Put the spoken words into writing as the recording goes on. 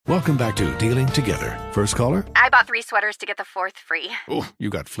Welcome back to Dealing Together. First caller? I bought 3 sweaters to get the 4th free. Oh, you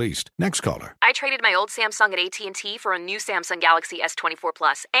got fleeced. Next caller? I traded my old Samsung at AT&T for a new Samsung Galaxy S24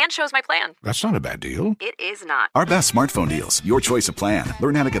 Plus and chose my plan. That's not a bad deal. It is not. Our best smartphone deals. Your choice of plan.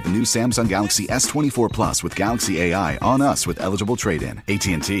 Learn how to get the new Samsung Galaxy S24 Plus with Galaxy AI on us with eligible trade-in.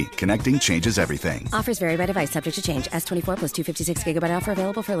 AT&T. Connecting changes everything. Offers vary by device. Subject to change. S24 plus 256 gigabyte offer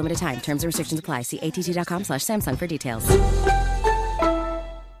available for a limited time. Terms and restrictions apply. See att.com/Samsung for details.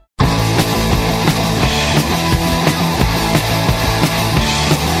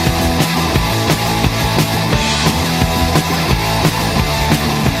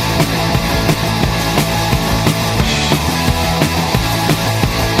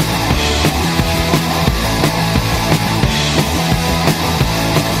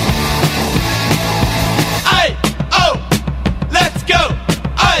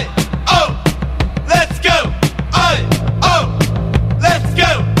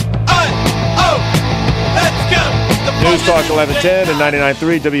 News Talk 1110 and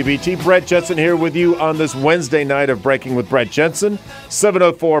 99.3 WBT. Brett Jensen here with you on this Wednesday night of Breaking with Brett Jensen.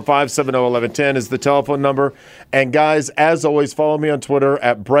 704-570-1110 is the telephone number. And guys, as always, follow me on Twitter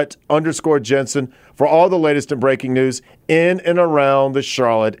at Brett_Jensen for all the latest and breaking news in and around the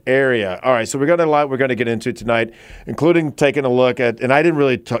Charlotte area. All right, so we got a lot we're going to get into tonight, including taking a look at, and I didn't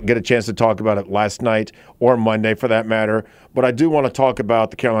really get a chance to talk about it last night or Monday for that matter, but I do want to talk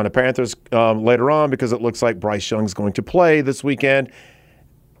about the Carolina Panthers later on because it looks like Bryce Young's going to play this weekend.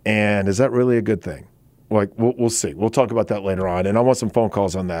 And is that really a good thing? Like, we'll see. We'll talk about that later on. And I want some phone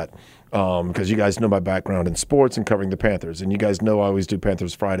calls on that because you guys know my background in sports and covering the Panthers. And you guys know I always do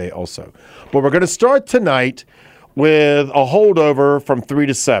Panthers Friday also. But we're going to start tonight with a holdover from 3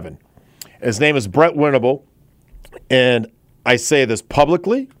 to 7. His name is Brett Winterble. And I say this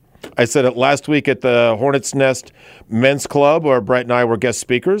publicly. I said it last week at the Hornets Nest Men's Club where Brett and I were guest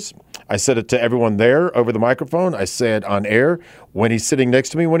speakers. I said it to everyone there over the microphone. I say it on air when he's sitting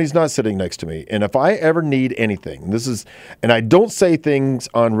next to me, when he's not sitting next to me. And if I ever need anything, and I don't say things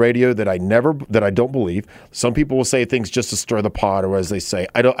on radio that I don't believe. Some people will say things just to stir the pot, or as they say,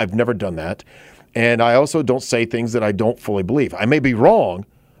 I've never done that. And I also don't say things that I don't fully believe. I may be wrong,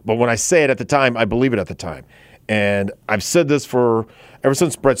 but when I say it at the time, I believe it at the time. And I've said this ever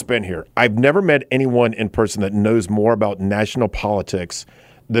since Brett's been here. I've never met anyone in person that knows more about national politics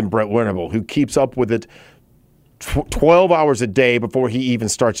than Brett Winterble, who keeps up with it 12 hours a day before he even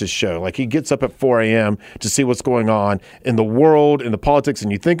starts his show. Like, he gets up at 4 a.m. to see what's going on in the world, in the politics, and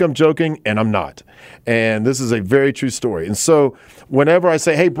you think I'm joking, and I'm not. And this is a very true story. And so whenever I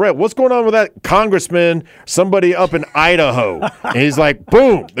say, hey, Brett, what's going on with that congressman, somebody up in Idaho? And he's like,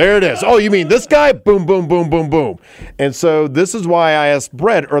 boom, there it is. Oh, you mean this guy? Boom, boom, boom, boom, boom. And so this is why I asked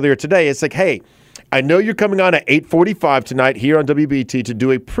Brett earlier today. It's like, hey, I know you're coming on at 8:45 tonight here on WBT to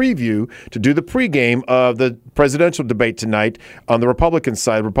do a preview, to do the pregame of the presidential debate tonight on the Republican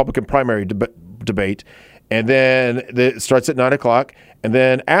side, Republican primary debate. And then it starts at 9 o'clock. And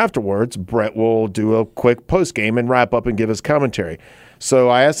then afterwards, Brett will do a quick postgame and wrap up and give his commentary. So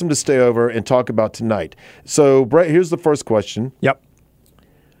I asked him to stay over and talk about tonight. So, Brett, here's the first question. Yep.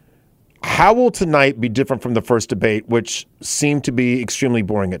 How will tonight be different from the first debate, which seemed to be extremely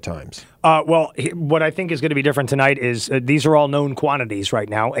boring at times? Well, what I think is going to be different tonight is these are all known quantities right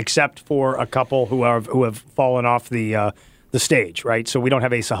now, except for a couple who have fallen off the stage, right? So we don't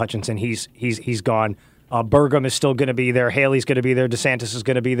have Asa Hutchinson; he's gone. Burgum is still going to be there. Haley's going to be there. DeSantis is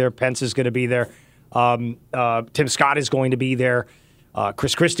going to be there. Pence is going to be there. Tim Scott is going to be there.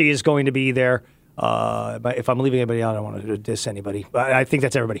 Chris Christie is going to be there. But if I'm leaving anybody out, I don't want to diss anybody. I think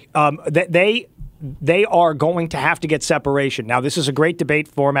that's everybody. They are going to have to get separation. Now, this is a great debate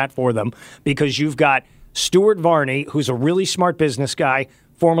format for them because you've got Stuart Varney, who's a really smart business guy,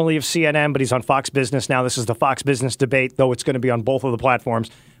 formerly of CNN, but he's on Fox Business now. This is the Fox Business debate, though it's going to be on both of the platforms,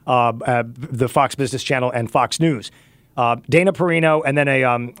 the Fox Business Channel and Fox News. Dana Perino, and then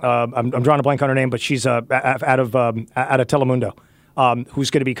I'm drawing a blank on her name, but she's out of Telemundo, who's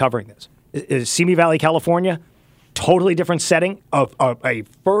going to be covering this. Simi Valley, California, totally different setting, of a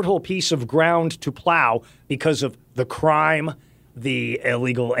fertile piece of ground to plow because of the crime, the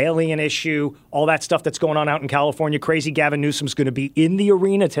illegal alien issue, all that stuff that's going on out in California. Crazy Gavin Newsom's going to be in the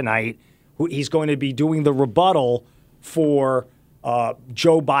arena tonight. He's going to be doing the rebuttal for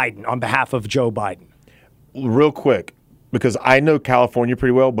Joe Biden, on behalf of Joe Biden. Real quick, because I know California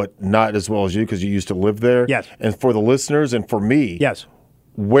pretty well, but not as well as you because you used to live there. Yes. And for the listeners and for me, yes.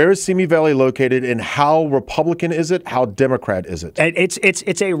 Where is Simi Valley located, and how Republican is it? How Democrat is it?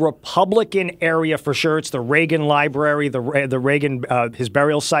 It's a Republican area for sure. It's the Reagan Library. The Reagan his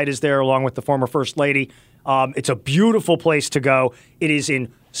burial site is there, along with the former First Lady. It's a beautiful place to go. It is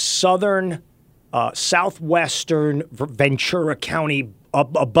in southern, southwestern Ventura County,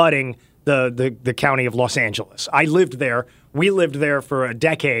 abutting the county of Los Angeles. I lived there. We lived there for a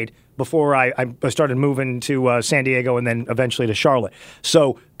decade before I started moving to San Diego and then eventually to Charlotte.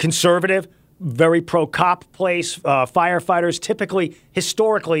 So conservative, very pro-cop place. Firefighters, typically,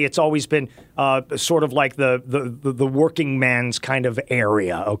 historically, it's always been sort of like the working man's kind of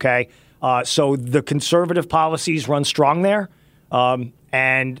area, okay? So the conservative policies run strong there,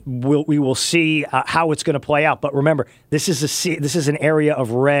 and we will see how it's going to play out. But remember, this is an area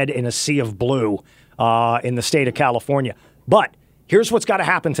of red in a sea of blue in the state of California. But here's what's got to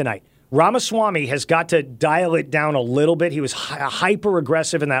happen tonight. Ramaswamy has got to dial it down a little bit. He was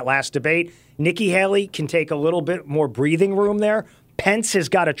hyper-aggressive in that last debate. Nikki Haley can take a little bit more breathing room there. Pence has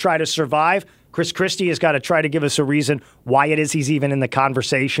got to try to survive. Chris Christie has got to try to give us a reason why it is he's even in the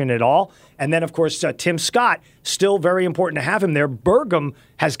conversation at all. And then, of course, Tim Scott, still very important to have him there. Burgum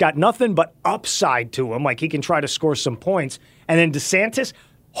has got nothing but upside to him, like he can try to score some points. And then DeSantis,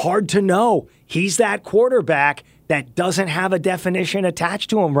 hard to know. He's that quarterback that doesn't have a definition attached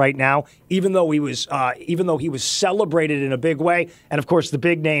to him right now, even though he was celebrated in a big way. And of course, the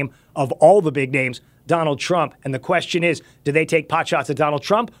big name of all the big names, Donald Trump. And the question is, do they take pot shots at Donald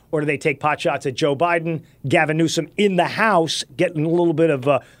Trump, or do they take pot shots at Joe Biden, Gavin Newsom in the House, getting a little bit of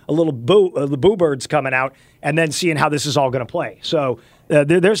the boo birds coming out, and then seeing how this is all going to play? So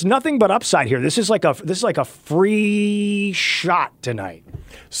there's nothing but upside here. This is like a free shot tonight.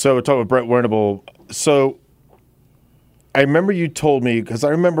 So we're talking with Brett Wernable. So I remember you told me, because I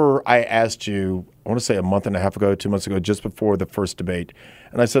remember I asked you, I want to say a month and a half ago, 2 months ago, just before the first debate.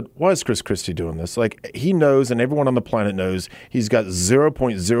 And I said, why is Chris Christie doing this? Like, he knows, and everyone on the planet knows, he's got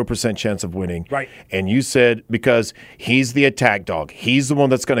 0.0% chance of winning. Right. And you said, because he's the attack dog. He's the one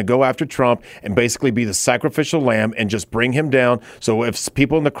that's going to go after Trump and basically be the sacrificial lamb and just bring him down. So if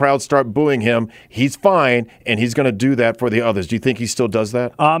people in the crowd start booing him, he's fine, and he's going to do that for the others. Do you think he still does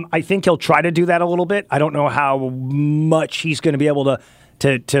that? I think he'll try to do that a little bit. I don't know how much he's going to be able to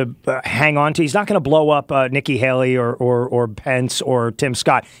hang on to. He's not going to blow up Nikki Haley or Pence or Tim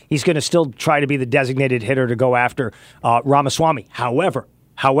Scott. He's going to still try to be the designated hitter to go after Ramaswamy. However,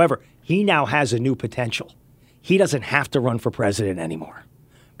 he now has a new potential. He doesn't have to run for president anymore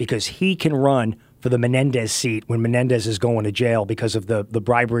because he can run for the Menendez seat when Menendez is going to jail because of the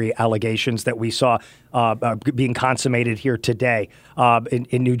bribery allegations that we saw being consummated here today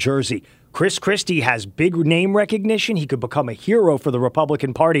in New Jersey. Chris Christie has big name recognition. He could become a hero for the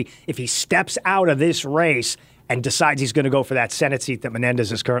Republican Party if he steps out of this race and decides he's going to go for that Senate seat that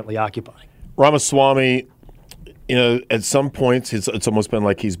Menendez is currently occupying. Ramaswamy, at some points, it's almost been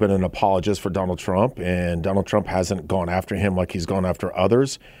like he's been an apologist for Donald Trump, and Donald Trump hasn't gone after him like he's gone after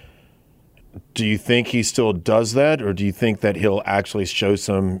others. Do you think he still does that, or do you think that he'll actually show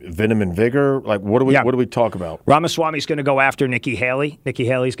some venom and vigor? Like, what do we talk about? Ramaswamy's going to go after Nikki Haley. Nikki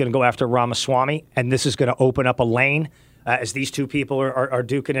Haley's going to go after Ramaswamy, and this is going to open up a lane as these two people are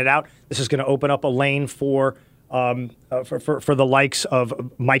duking it out. This is going to open up a lane for the likes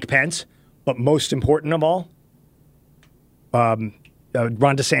of Mike Pence, but most important of all, Ron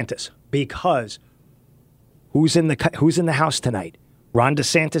DeSantis, because who's in the House tonight? Ron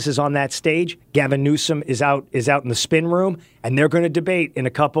DeSantis is on that stage. Gavin Newsom is out in the spin room, and they're going to debate in a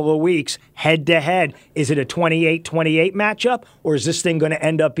couple of weeks, head to head. Is it a 28-28 matchup, or is this thing going to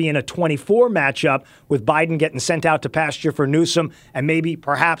end up being a 24 matchup with Biden getting sent out to pasture for Newsom, and maybe,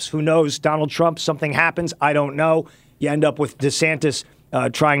 perhaps, who knows, Donald Trump, something happens, I don't know. You end up with DeSantis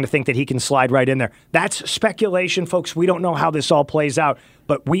trying to think that he can slide right in there. That's speculation, folks. We don't know how this all plays out,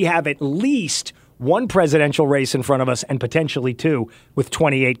 but we have at least one presidential race in front of us and potentially two with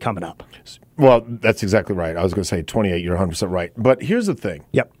 28 coming up. Well, that's exactly right. I was going to say 28. You're 100% right. But here's the thing.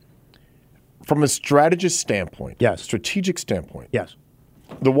 Yep. From a strategic standpoint, yes. Strategic standpoint, yes.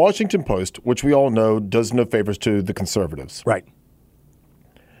 The Washington Post, which we all know does no favors to the conservatives, right,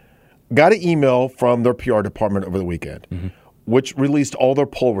 got an email from their PR department over the weekend, which released all their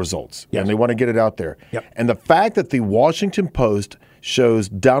poll results, yes. and they want to get it out there. Yep. And the fact that the Washington Post shows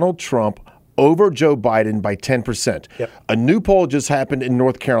Donald Trump over Joe Biden by 10%. Yep. A new poll just happened in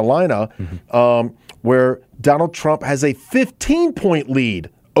North Carolina where Donald Trump has a 15-point lead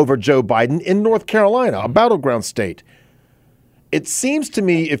over Joe Biden in North Carolina, a battleground state. It seems to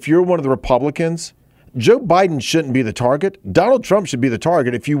me if you're one of the Republicans, Joe Biden shouldn't be the target. Donald Trump should be the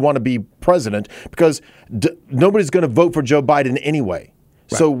target if you want to be president because nobody's going to vote for Joe Biden anyway.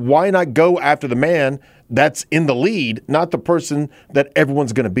 Right. So why not go after the man that's in the lead, not the person that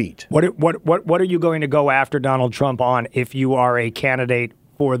everyone's going to beat? What are you going to go after Donald Trump on if you are a candidate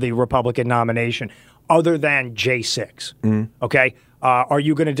for the Republican nomination other than J6? Okay? Are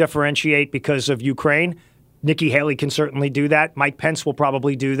you going to differentiate because of Ukraine? Nikki Haley can certainly do that. Mike Pence will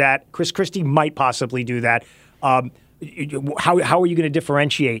probably do that. Chris Christie might possibly do that. How are you going to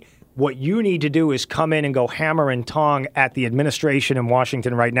differentiate? What you need to do is come in and go hammer and tong at the administration in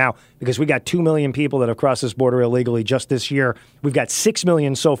Washington right now, because we got 2 million people that have crossed this border illegally just this year. We've got 6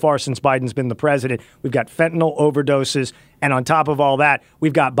 million so far since Biden's been the president. We've got fentanyl overdoses. And on top of all that,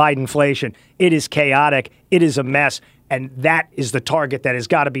 we've got Bidenflation. It is chaotic. It is a mess. And that is the target that has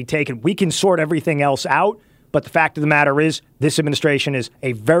got to be taken. We can sort everything else out. But the fact of the matter is, this administration is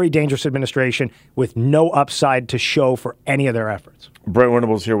a very dangerous administration with no upside to show for any of their efforts. Brent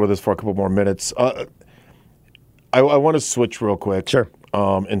Venables here with us for a couple more minutes. I want to switch real quick. Sure.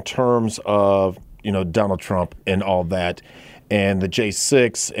 In terms of, Donald Trump and all that, and the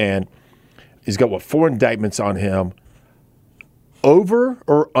J6, and he's got, 4 indictments on him. Over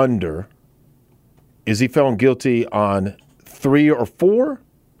or under, is he found guilty on 3 or 4,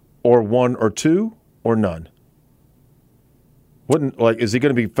 or 1 or 2, or none? Is he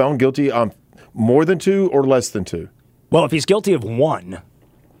going to be found guilty on more than 2 or less than 2? Well, if he's guilty of one,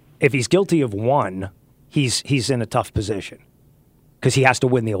 he's in a tough position because he has to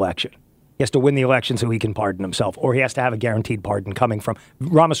win the election. He has to win the election so he can pardon himself, or he has to have a guaranteed pardon coming from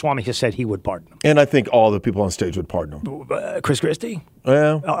Ramaswamy. Has said he would pardon him, and I think all the people on stage would pardon him. Chris Christie,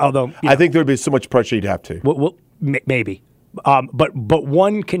 although I think there'd be so much pressure he'd have to. Well, maybe, but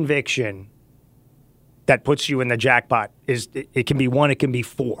one conviction that puts you in the jackpot is it can be 1, it can be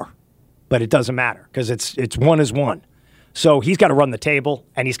 4, but it doesn't matter because it's 1 is 1. So he's got to run the table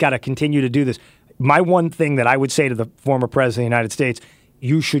and he's got to continue to do this. My one thing that I would say to the former president of the United States,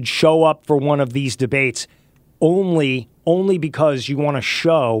 you should show up for one of these debates only because you want to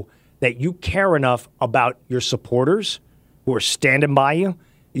show that you care enough about your supporters who are standing by you,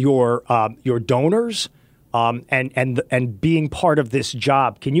 your donors, and being part of this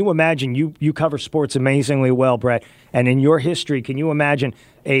job. Can you imagine, you cover sports amazingly well, Brett, and in your history, can you imagine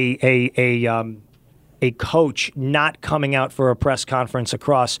a coach not coming out for a press conference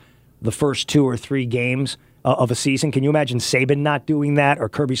across the first 2 or 3 games of a season? Can you imagine Saban not doing that, or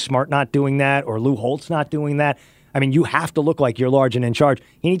Kirby Smart not doing that, or Lou Holtz not doing that? I mean, you have to look like you're large and in charge.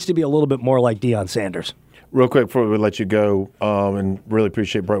 He needs to be a little bit more like Deion Sanders. Real quick before we let you go, and really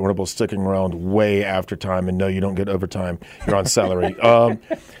appreciate Brent Venables sticking around way after time, and no, you don't get overtime. You're on salary. The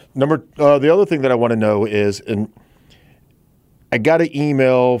other thing that I want to know is, and I got an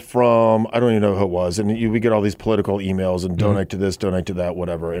email from, I don't even know who it was, and we get all these political emails and donate to this, donate to that,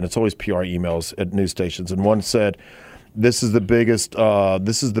 whatever, and it's always PR emails at news stations. And one said, "This is the biggest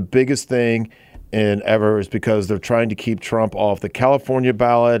thing in ever, is because they're trying to keep Trump off the California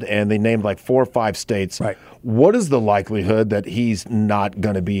ballot, and they named like 4 or 5 states." Right. What is the likelihood that he's not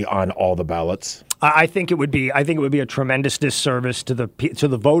going to be on all the ballots? I think it would be a tremendous disservice to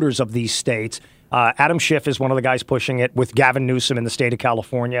the voters of these states. Adam Schiff is one of the guys pushing it with Gavin Newsom in the state of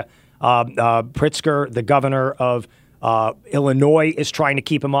California. Pritzker, the governor of Illinois, is trying to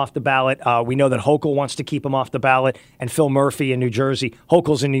keep him off the ballot. We know that Hochul wants to keep him off the ballot, and Phil Murphy in New Jersey.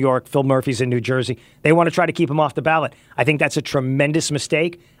 Hochul's in New York, Phil Murphy's in New Jersey. They want to try to keep him off the ballot. I think that's a tremendous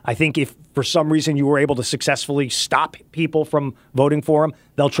mistake. I think if for some reason you were able to successfully stop people from voting for him,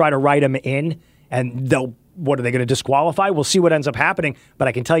 they'll try to write him in, and what are they going to disqualify? We'll see what ends up happening. But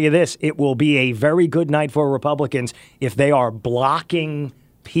I can tell you this, it will be a very good night for Republicans if they are blocking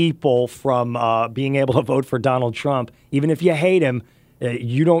people from being able to vote for Donald Trump. Even if you hate him,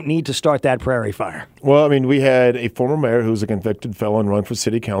 you don't need to start that prairie fire. Well, I mean, we had a former mayor who's a convicted felon run for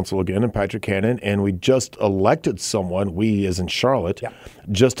city council again, and Patrick Cannon, and we just elected someone, we as in Charlotte,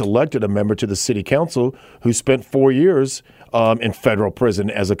 just elected a member to the city council who spent 4 years in federal prison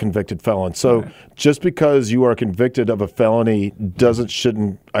as a convicted felon. So just because you are convicted of a felony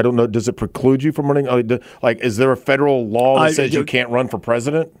I don't know, does it preclude you from running? Is there a federal law that says you can't run for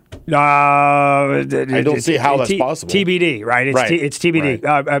president? I don't see how that's possible. TBD, right? It's TBD.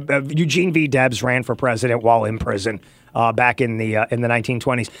 Right. Eugene V. Debs ran for president while in prison back in the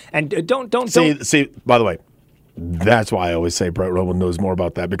 1920s. And don't see. By the way, that's why I always say Brett Rowan knows more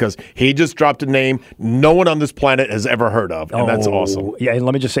about that, because he just dropped a name no one on this planet has ever heard of, and that's awesome. Yeah, and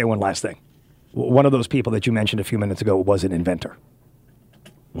let me just say one last thing. One of those people that you mentioned a few minutes ago was an inventor.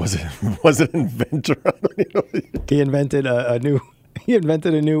 Was it an inventor? I don't even know. He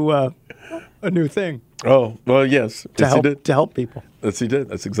invented a new thing. Oh, well, yes. To help people. Yes, he did.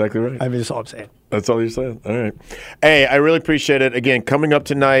 That's exactly right. I mean, that's all I'm saying. That's all you're saying. All right. Hey, I really appreciate it. Again, coming up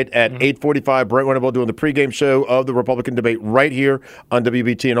tonight at 8:45, Brent Venables doing the pregame show of the Republican debate right here on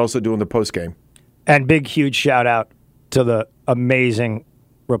WBT, and also doing the postgame. And big, huge shout out to the amazing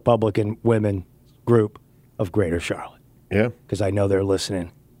Republican women group of Greater Charlotte. Yeah. because I know they're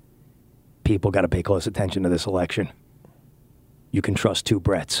listening. People got to pay close attention to this election. You can trust two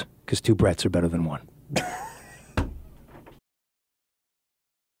Bretts, because two Bretts are better than one.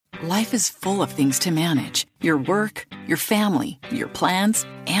 Life is full of things to manage. Your work, your family, your plans,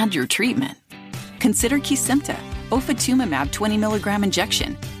 and your treatment. Consider Kesimpta, ofatumumab 20 milligram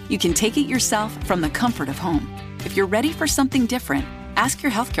injection. You can take it yourself from the comfort of home. If you're ready for something different, ask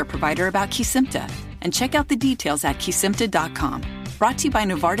your healthcare provider about Kesimpta and check out the details at kesimpta.com. Brought to you by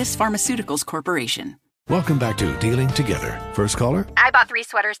Novartis Pharmaceuticals Corporation. Welcome back to Dealing Together. First caller? I bought 3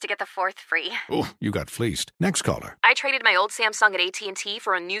 sweaters to get the 4th free. Oh, you got fleeced. Next caller. I traded my old Samsung at AT&T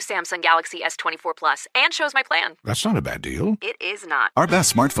for a new Samsung Galaxy S24 Plus and chose my plan. That's not a bad deal. It is not. Our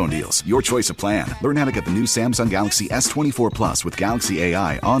best smartphone deals. Your choice of plan. Learn how to get the new Samsung Galaxy S24 Plus with Galaxy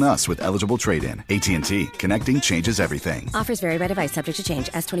AI on us with eligible trade-in. AT&T. Connecting changes everything. Offers vary by device, subject to change.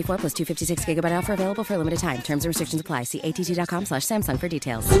 S24 plus 256 gigabyte offer available for a limited time. Terms and restrictions apply. See att.com/Samsung for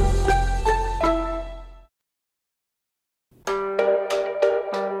details.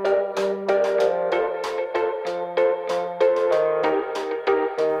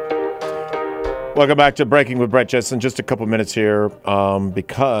 Welcome back to Breaking with Brett Jensen. Just a couple minutes here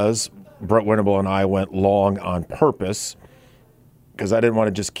because Brett Winterble and I went long on purpose because I didn't want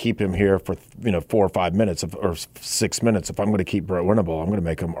to just keep him here for 4 or 5 minutes or 6 minutes. If I'm going to keep Brett Winterble, I'm going to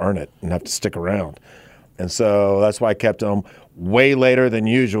make him earn it and have to stick around. And so that's why I kept him way later than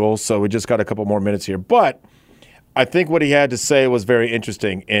usual. So we just got a couple more minutes here. But I think what he had to say was very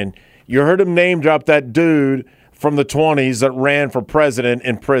interesting. And you heard him name drop that dude from the 20s that ran for president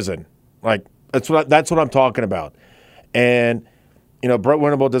in prison. Like, that's what I'm talking about. And, Brett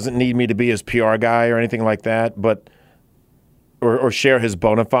Winterble doesn't need me to be his PR guy or anything like that, but or share his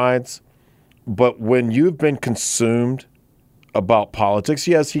bona fides. But when you've been consumed about politics,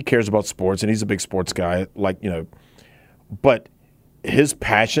 yes, he cares about sports, and he's a big sports guy, but his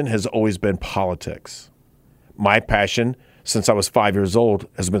passion has always been politics. My passion since I was 5 years old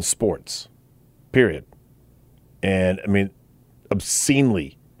has been sports, period. And,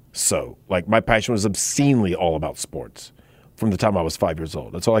 obscenely so. Like, my passion was obscenely all about sports from the time I was 5 years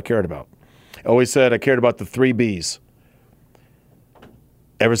old. That's all I cared about. I always said I cared about the 3 Bs.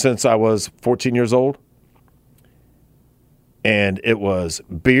 Ever since I was 14 years old. And it was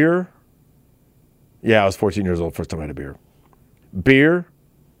beer. Yeah, I was 14 years old first time I had a beer. Beer,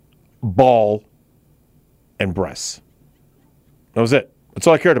 ball, and breasts. That was it. That's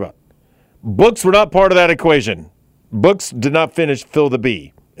all I cared about. Books were not part of that equation. Books did not fill the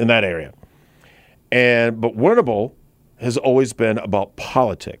B in that area. But Winterble has always been about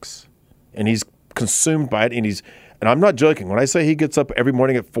politics. And he's consumed by it. And I'm not joking. When I say he gets up every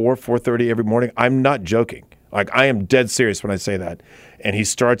morning at 4:30 every morning, I'm not joking. Like, I am dead serious when I say that. And he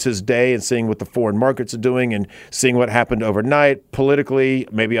starts his day and seeing what the foreign markets are doing and seeing what happened overnight, politically,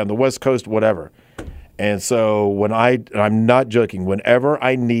 maybe on the West Coast, whatever. And so I'm not joking, whenever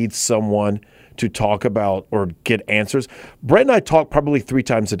I need someone to talk about or get answers, Brett and I talk probably 3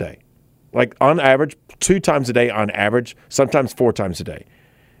 times a day. Like, on average, 2 times a day on average, sometimes 4 times a day.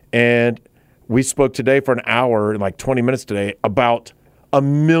 And we spoke today for an hour and like 20 minutes today about a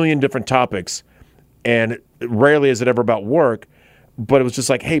million different topics. And rarely is it ever about work, but it was just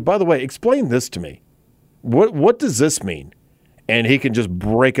like, hey, by the way, explain this to me. What does this mean? And he can just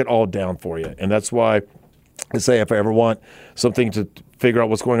break it all down for you. And that's why I say if I ever want something to figure out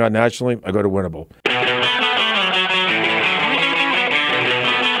what's going on nationally, I go to Winterble.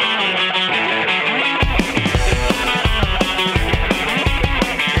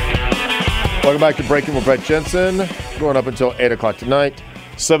 Welcome back to Breaking with Brett Jensen. Going up until 8 o'clock tonight.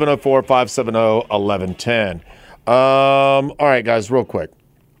 704-570-1110. All right, guys, real quick.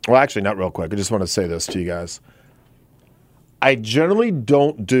 Well, actually, not real quick. I just want to say this to you guys. I generally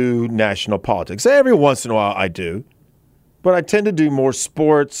don't do national politics. Every once in a while I do. But I tend to do more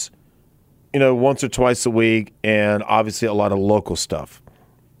sports, once or twice a week. And obviously a lot of local stuff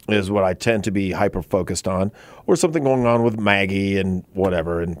is what I tend to be hyper-focused on. Or something going on with Maggie and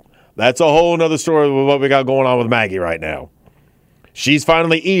whatever. And that's a whole other story with what we got going on with Maggie right now. She's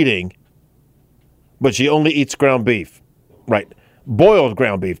finally eating, but she only eats ground beef. Right. Boiled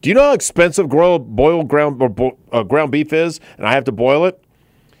ground beef. Do you know how expensive boiled ground beef is? And I have to boil it.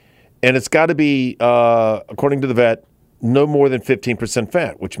 And it's got to be, according to the vet, no more than 15%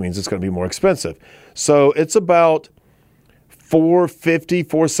 fat, which means it's going to be more expensive. So it's about $4.50,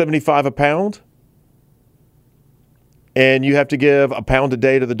 $4.75 a pound. And you have to give a pound a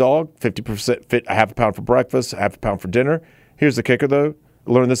day to the dog, 50%, a half a pound for breakfast, a half a pound for dinner. Here's the kicker, though.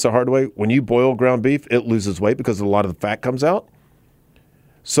 Learn this the hard way. When you boil ground beef, it loses weight because a lot of the fat comes out.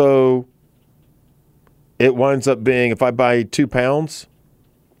 So it winds up being, if I buy 2 pounds,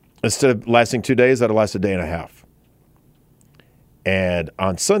 instead of lasting 2 days, that'll last a day and a half. And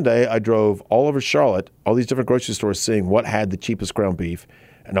on Sunday, I drove all over Charlotte, all these different grocery stores, seeing what had the cheapest ground beef.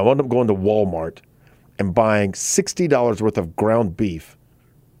 And I wound up going to Walmart and buying $60 worth of ground beef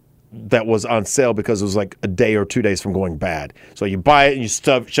that was on sale because it was like a day or 2 days from going bad. So you buy it and you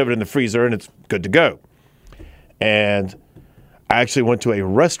shove it in the freezer and it's good to go. And I actually went to a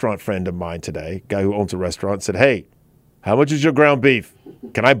restaurant friend of mine today, guy who owns a restaurant, and said, hey, how much is your ground beef?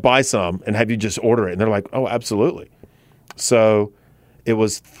 Can I buy some and have you just order it? And they're like, oh, absolutely. So it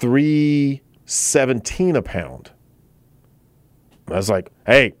was $3.17 a pound. I was like,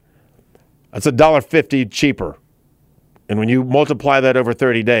 hey, that's $1.50 cheaper. And when you multiply that over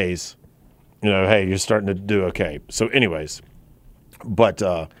 30 days, hey, you're starting to do okay. So anyways, but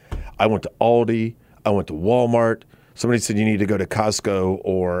I went to Aldi. I went to Walmart. Somebody said you need to go to Costco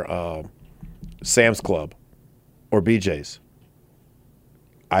or Sam's Club or BJ's.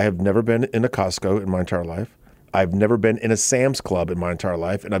 I have never been in a Costco in my entire life. I've never been in a Sam's Club in my entire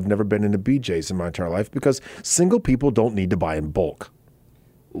life, and I've never been in a BJ's in my entire life because single people don't need to buy in bulk.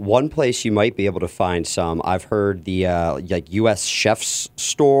 One place you might be able to find some, I've heard the U.S. Chef's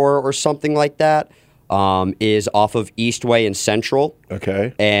Store or something like that is off of Eastway and Central.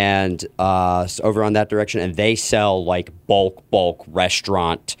 Okay. And over on that direction, and they sell like bulk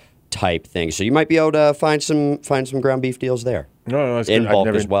restaurant type things. So you might be able to find some ground beef deals there. No, it's in bulk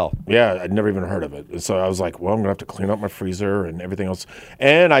as well. Yeah, I'd never even heard of it. So I was like, well, I'm going to have to clean up my freezer and everything else.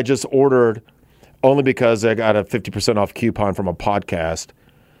 And I just ordered, only because I got a 50% off coupon from a podcast,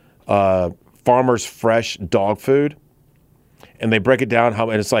 Farmers Fresh dog food. And they break it down,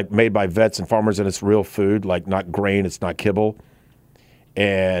 and it's like made by vets and farmers, and it's real food, like not grain, it's not kibble.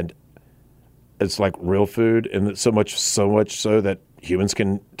 And it's like real food, and it's so much so that humans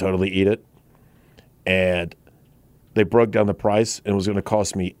can totally eat it. And they broke down the price, and it was going to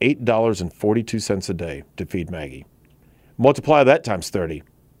cost me $8.42 a day to feed Maggie. Multiply that times 30.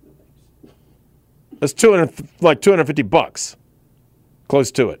 That's $250,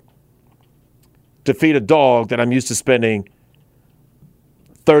 close to it, to feed a dog that I'm used to spending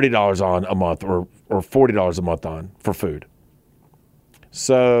 $30 on a month or $40 a month on for food.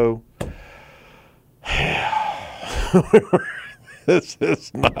 So this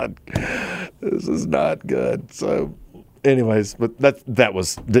is not good. So anyways, but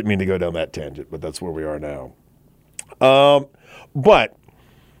didn't mean to go down that tangent, but that's where we are now. But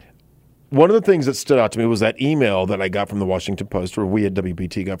one of the things that stood out to me was that email that I got from the Washington Post, or we at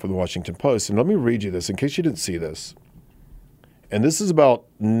WBT got from the Washington Post. And let me read you this in case you didn't see this. And this is about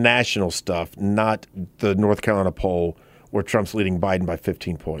national stuff, not the North Carolina poll where Trump's leading Biden by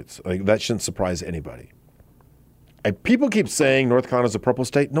 15 points. Like, that shouldn't surprise anybody. People keep saying North Carolina is a purple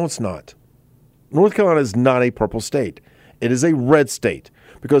state. No, it's not. North Carolina is not a purple state. It is a red state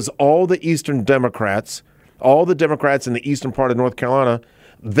because all the Eastern Democrats, all the Democrats in the eastern part of North Carolina,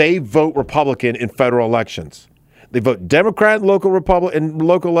 they vote Republican in federal elections. They vote Democrat in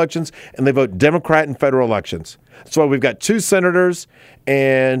local elections, and they vote Democrat in federal elections. So we've got 2 senators,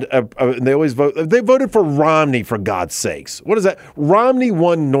 and they always vote. They voted for Romney, for God's sakes. What is that? Romney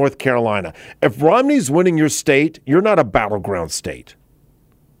won North Carolina. If Romney's winning your state, you're not a battleground state.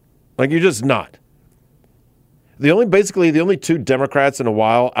 Like, you're just not. The only 2 Democrats in a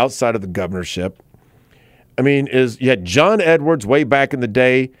while outside of the governorship, is you had John Edwards way back in the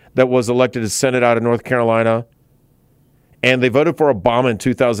day that was elected to Senate out of North Carolina. And they voted for Obama in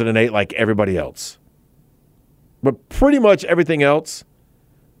 2008 like everybody else. But pretty much everything else,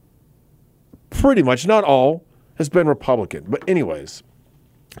 not all, has been Republican. But anyways,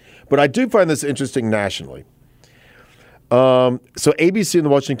 I do find this interesting nationally. So ABC and the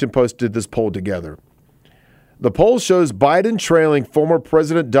Washington Post did this poll together. The poll shows Biden trailing former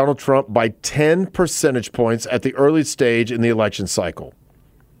President Donald Trump by 10 percentage points at the early stage in the election cycle.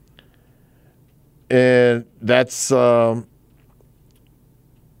 And that's...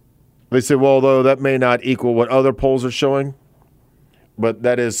 They say, well, though, that may not equal what other polls are showing, but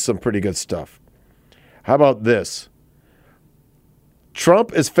that is some pretty good stuff. How about this?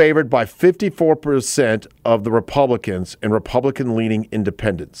 Trump is favored by 54% of the Republicans and Republican-leaning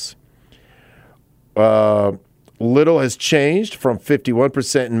independents. Little has changed from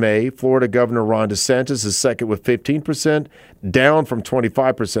 51% in May. Florida Governor Ron DeSantis is second with 15%, down from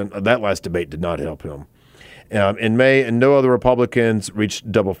 25%. That last debate did not help him. In May, and no other Republicans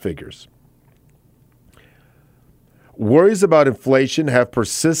reached double figures. Worries about inflation have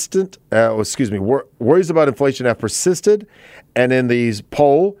persisted, worries about inflation have persisted, and in these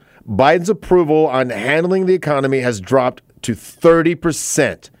poll, Biden's approval on handling the economy has dropped to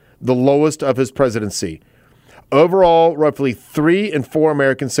 30%, the lowest of his presidency. Overall, roughly 3 in 4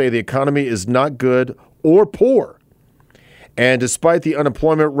 Americans say the economy is not good or poor. And despite the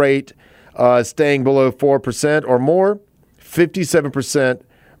unemployment rate staying below 4% or more, 57%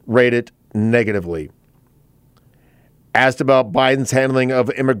 rate it negatively. Asked about Biden's handling of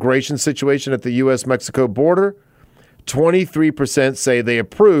immigration situation at the U.S.-Mexico border, 23% say they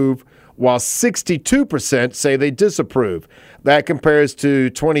approve, while 62% say they disapprove. That compares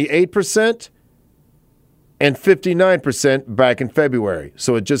to 28% and 59% back in February.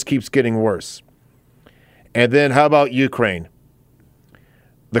 So it just keeps getting worse. And then how about Ukraine?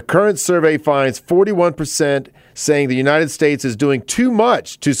 The current survey finds 41% saying the United States is doing too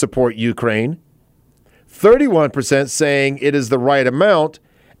much to support Ukraine, 31% saying it is the right amount,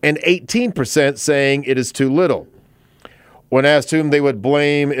 and 18% saying it is too little. When asked whom they would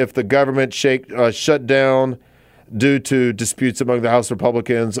blame if the government shut down due to disputes among the House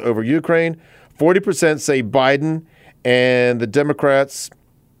Republicans over Ukraine, 40% say Biden and the Democrats.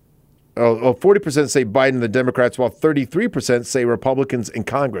 40% say Biden and the Democrats, while 33% say Republicans in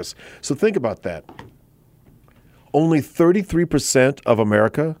Congress. So think about that. Only 33% of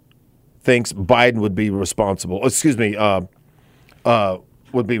America thinks Biden would be responsible. Would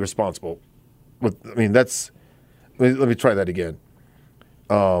be responsible. Let me try that again.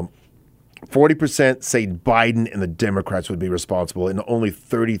 40% say Biden and the Democrats would be responsible, and only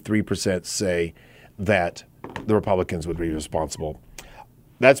 33% say that the Republicans would be responsible.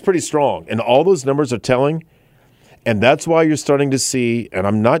 That's pretty strong. And all those numbers are telling. And that's why you're starting to see, and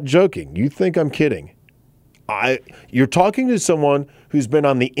I'm not joking, you think I'm kidding. You're talking to someone who's been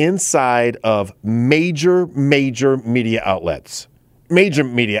on the inside of major media outlets. Major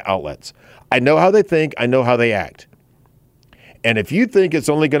media outlets. I know how they think. I know how they act. And if you think it's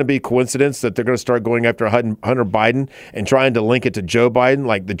only going to be coincidence that they're going to start going after Hunter Biden and trying to link it to Joe Biden,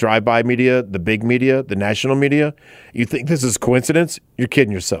 like the drive-by media, the big media, the national media, you think this is coincidence? You're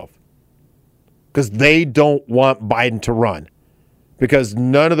kidding yourself. Because they don't want Biden to run. Because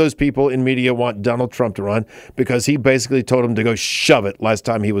none of those people in media want Donald Trump to run because he basically told them to go shove it last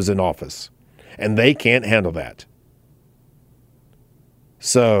time he was in office. And they can't handle that.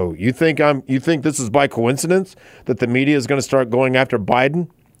 So you think this is by coincidence that the media is going to start going after Biden?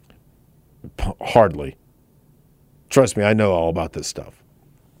 Hardly. Trust me, I know all about this stuff.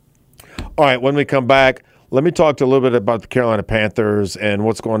 All right, when we come back, let me talk to a little bit about the Carolina Panthers and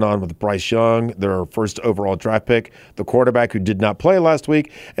what's going on with Bryce Young, their first overall draft pick, the quarterback who did not play last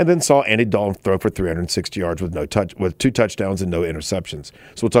week, and then saw Andy Dalton throw for 360 yards with 2 touchdowns and no interceptions.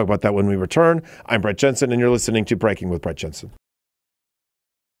 So we'll talk about that when we return. I'm Brett Jensen, and you're listening to Breaking with Brett Jensen.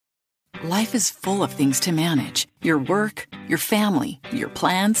 Life is full of things to manage. Your work, your family, your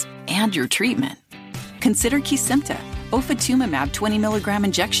plans, and your treatment. Consider Kesimpta, ofatumumab 20 milligram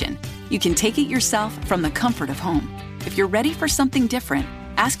injection. You can take it yourself from the comfort of home. If you're ready for something different,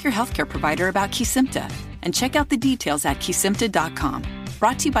 ask your healthcare provider about Kesimpta and check out the details at kesimpta.com.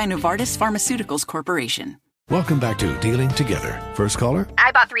 Brought to you by Novartis Pharmaceuticals Corporation. Welcome back to Dealing Together. First caller?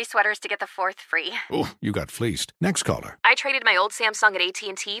 I bought 3 sweaters to get the 4th free. Oh, you got fleeced. Next caller? I traded my old Samsung at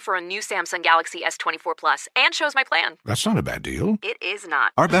AT&T for a new Samsung Galaxy S24 Plus and chose my plan. That's not a bad deal. It is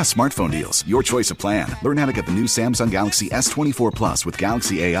not. Our best smartphone deals. Your choice of plan. Learn how to get the new Samsung Galaxy S24 Plus with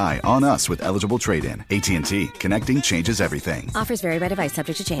Galaxy AI on us with eligible trade-in. AT&T. Connecting changes everything. Offers vary by device,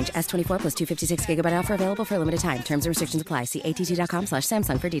 subject to change. S24 plus 256 gigabyte offer available for a limited time. Terms and restrictions apply. See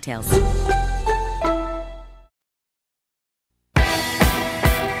att.com/Samsung for details.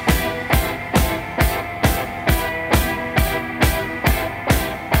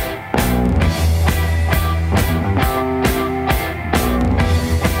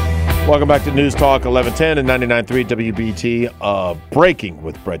 Welcome back to News Talk 1110 and 99.3 WBT. Breaking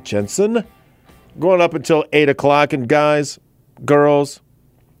with Brett Jensen. Going up until 8 o'clock. And guys, girls,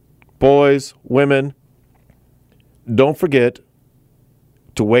 boys, women, don't forget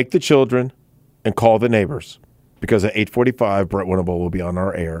to wake the children and call the neighbors. Because at 8:45, Brett Winnable will be on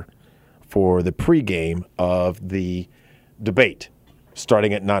our air for the pregame of the debate.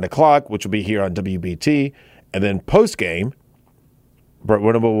 Starting at 9 o'clock, which will be here on WBT. And then postgame, Brett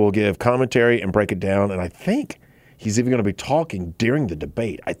Winnable will give commentary and break it down, and I think he's even going to be talking during the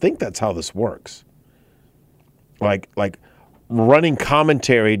debate. I think that's how this works. Like running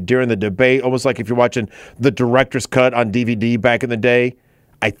commentary during the debate, almost like if you're watching the director's cut on DVD back in the day.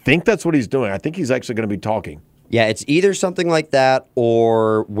 I think that's what he's doing. I think he's actually going to be talking. Yeah, it's either something like that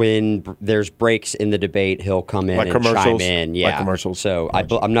or when there's breaks in the debate, he'll come in and chime in. Yeah, like commercials. So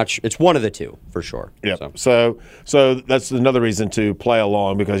I'm not sure. It's one of the two for sure. Yeah. So that's another reason to play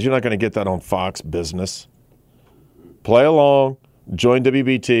along because you're not going to get that on Fox Business. Play along, join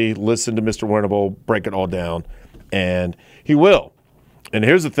WBT, listen to Mr. Winnable, break it all down. And he will. And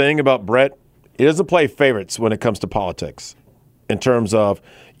here's the thing about Brett. He doesn't play favorites when it comes to politics. In terms of,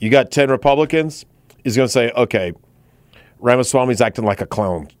 you got 10 Republicans, he's going to say, okay, Ramaswamy's acting like a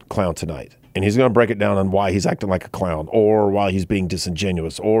clown tonight. And he's going to break it down on why he's acting like a clown, or why he's being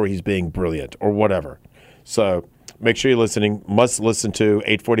disingenuous, or he's being brilliant, or whatever. So make sure you're listening. Must listen to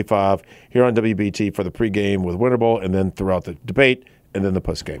 8:45 here on WBT for the pregame with Winter Bowl, and then throughout the debate, and then the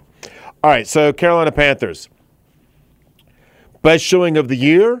postgame. All right, so Carolina Panthers. Best showing of the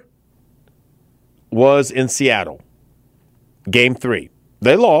year was in Seattle. Game 3.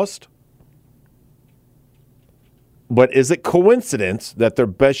 They lost. But is it coincidence that their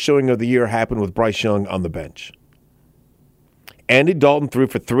best showing of the year happened with Bryce Young on the bench? Andy Dalton threw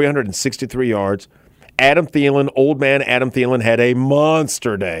for 363 yards. Adam Thielen, old man Adam Thielen, had a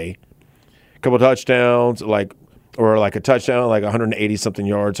monster day. A couple touchdowns, like a touchdown, like 180-something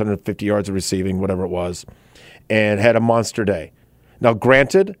yards, 150 yards of receiving, whatever it was, and had a monster day. Now,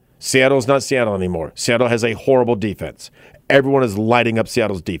 granted, Seattle's not Seattle anymore. Seattle has a horrible defense. Everyone is lighting up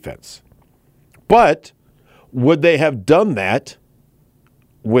Seattle's defense. But would they have done that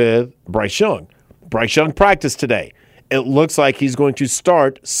with Bryce Young? Bryce Young practiced today. It looks like he's going to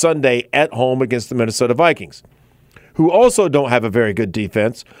start Sunday at home against the Minnesota Vikings, who also don't have a very good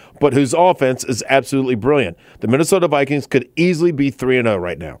defense, but whose offense is absolutely brilliant. The Minnesota Vikings could easily be 3-0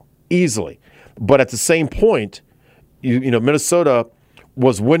 right now. Easily. But at the same point, you know, Minnesota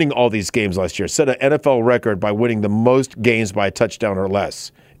was winning all these games last year, set an NFL record by winning the most games by a touchdown or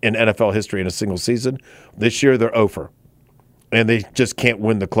less in NFL history in a single season. This year, they're over, and they just can't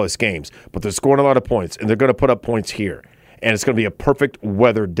win the close games. But they're scoring a lot of points, and they're going to put up points here. And it's going to be a perfect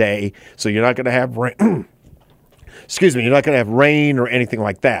weather day, so you're not going to have rain. Excuse me, you're not going to have rain or anything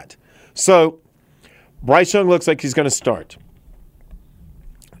like that. So Bryce Young looks like he's going to start.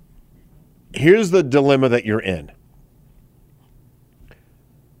 Here's the dilemma that you're in.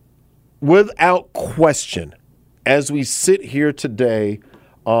 Without question, as we sit here today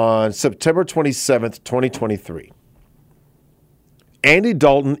on September 27th, 2023, Andy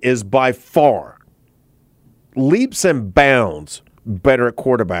Dalton is by far, leaps and bounds, better at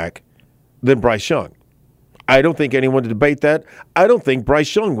quarterback than Bryce Young. I don't think anyone would debate that. I don't think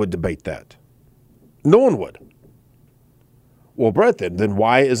Bryce Young would debate that. No one would. Well, Brett, then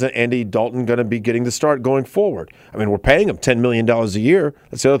why isn't Andy Dalton going to be getting the start going forward? I mean, we're paying him $10 million a year.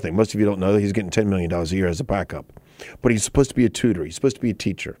 That's the other thing. Most of you don't know that he's getting $10 million a year as a backup. But he's supposed to be a tutor. He's supposed to be a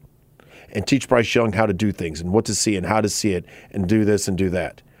teacher and teach Bryce Young how to do things and what to see and how to see it and do this and do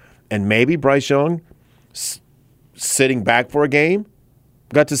that. And maybe Bryce Young, sitting back for a game,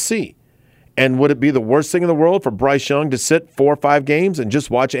 got to see. And would it be the worst thing in the world for Bryce Young to sit 4 or 5 games and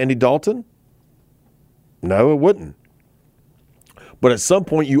just watch Andy Dalton? No, it wouldn't. But at some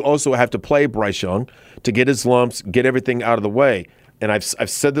point, you also have to play Bryce Young to get his lumps, get everything out of the way. And I've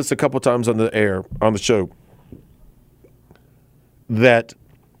said this a couple times on the air, on the show, that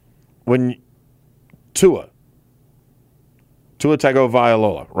when Tua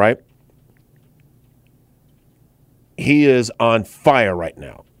Tagovailoa, right? He is on fire right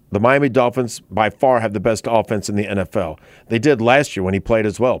now. The Miami Dolphins by far have the best offense in the NFL. They did last year when he played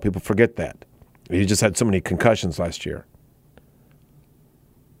as well. People forget that. He just had so many concussions last year.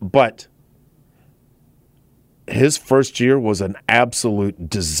 But his first year was an absolute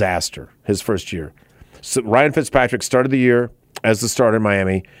disaster, his first year. So Ryan Fitzpatrick started the year as the starter in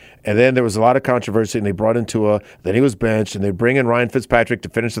Miami, and then there was a lot of controversy, and they brought in Tua. Then he was benched, and they bring in Ryan Fitzpatrick to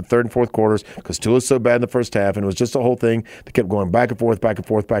finish the third and fourth quarters because Tua was so bad in the first half, and it was just a whole thing. They kept going back and forth, back and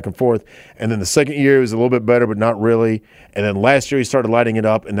forth, back and forth. And then the second year, he was a little bit better, but not really. And then last year, he started lighting it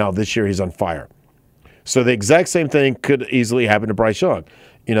up, and now this year, he's on fire. So the exact same thing could easily happen to Bryce Young.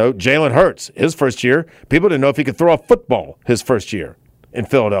 You know, Jalen Hurts, his first year, people didn't know if he could throw a football his first year in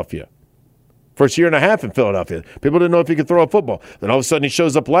Philadelphia. First year and a half in Philadelphia. People didn't know if he could throw a football. Then all of a sudden he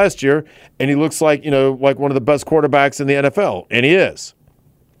shows up last year and he looks like, like one of the best quarterbacks in the NFL. And he is.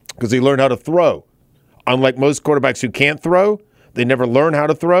 Because he learned how to throw. Unlike most quarterbacks who can't throw, they never learn how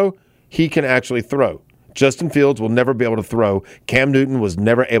to throw, he can actually throw. Justin Fields will never be able to throw. Cam Newton was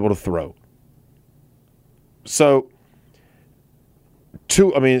never able to throw. So,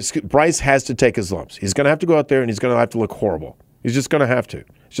 Bryce has to take his lumps. He's going to have to go out there and he's going to have to look horrible. He's just going to have to.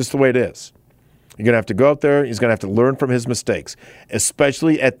 It's just the way it is. You're going to have to go out there. He's going to have to learn from his mistakes,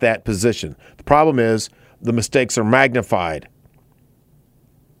 especially at that position. The problem is the mistakes are magnified.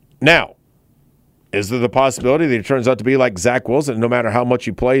 Now, is there the possibility that he turns out to be like Zach Wilson? No matter how much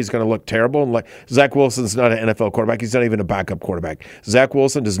you play, he's going to look terrible. And Zach Wilson's not an NFL quarterback. He's not even a backup quarterback. Zach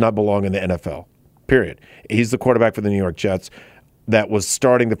Wilson does not belong in the NFL, period. He's the quarterback for the New York Jets. that was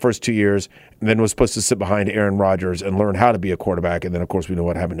starting the first 2 years and then was supposed to sit behind Aaron Rodgers and learn how to be a quarterback. And then, of course, we know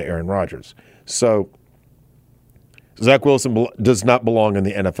what happened to Aaron Rodgers. So Zach Wilson does not belong in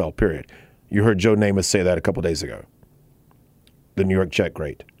the NFL, period. You heard Joe Namath say that a couple days ago. The New York Jet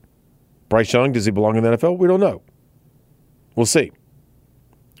great. Bryce Young, does he belong in the NFL? We don't know. We'll see.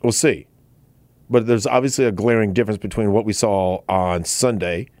 We'll see. But there's obviously a glaring difference between what we saw on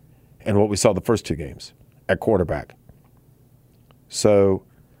Sunday and what we saw the first two games at quarterback. So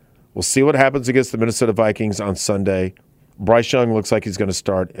we'll see what happens against the Minnesota Vikings on Sunday. Bryce Young looks like he's going to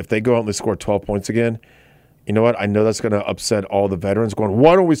start. If they go out and they score 12 points again, you know what? I know that's going to upset all the veterans going,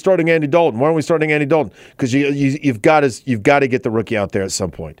 why aren't we starting Andy Dalton? Why aren't we starting Andy Dalton? Because you've got to get the rookie out there at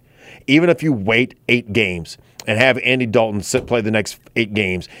some point. Even if you wait 8 games and have Andy Dalton play the next 8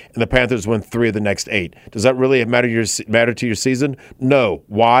 games and the Panthers win 3 of the next 8, does that really matter to your season? No.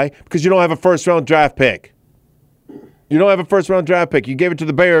 Why? Because you don't have a first-round draft pick. You don't have a first-round draft pick. You gave it to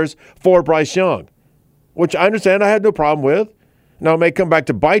the Bears for Bryce Young, which I understand I had no problem with. Now, it may come back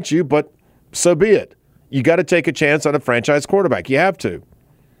to bite you, but so be it. You got to take a chance on a franchise quarterback. You have to.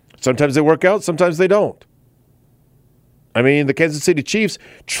 Sometimes they work out, sometimes they don't. I mean, the Kansas City Chiefs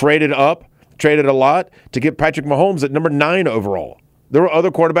traded a lot to get Patrick Mahomes at number 9 overall. There were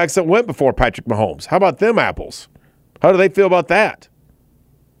other quarterbacks that went before Patrick Mahomes. How about them apples? How do they feel about that?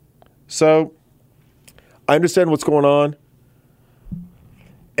 So I understand what's going on,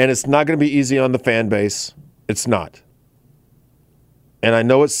 and it's not going to be easy on the fan base. It's not. And I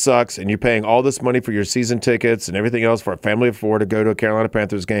know it sucks, and you're paying all this money for your season tickets and everything else for a family of 4 to go to a Carolina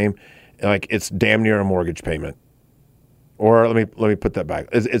Panthers game. Like, it's damn near a mortgage payment. Or let me put that back.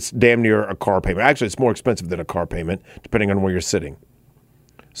 It's damn near a car payment. Actually, it's more expensive than a car payment, depending on where you're sitting.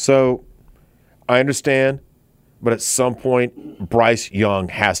 So I understand, but at some point, Bryce Young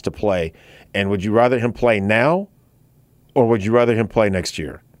has to play. And would you rather him play now, or would you rather him play next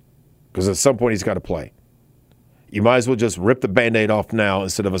year? Because at some point, he's got to play. You might as well just rip the Band-Aid off now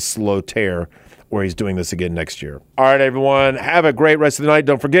instead of a slow tear where he's doing this again next year. All right, everyone. Have a great rest of the night.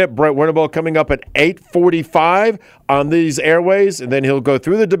 Don't forget, Brett Winterble coming up at 8:45 on these airways, and then he'll go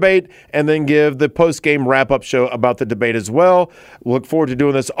through the debate and then give the post-game wrap-up show about the debate as well. Look forward to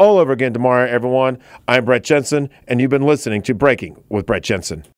doing this all over again tomorrow, everyone. I'm Brett Jensen, and you've been listening to Breaking with Brett Jensen.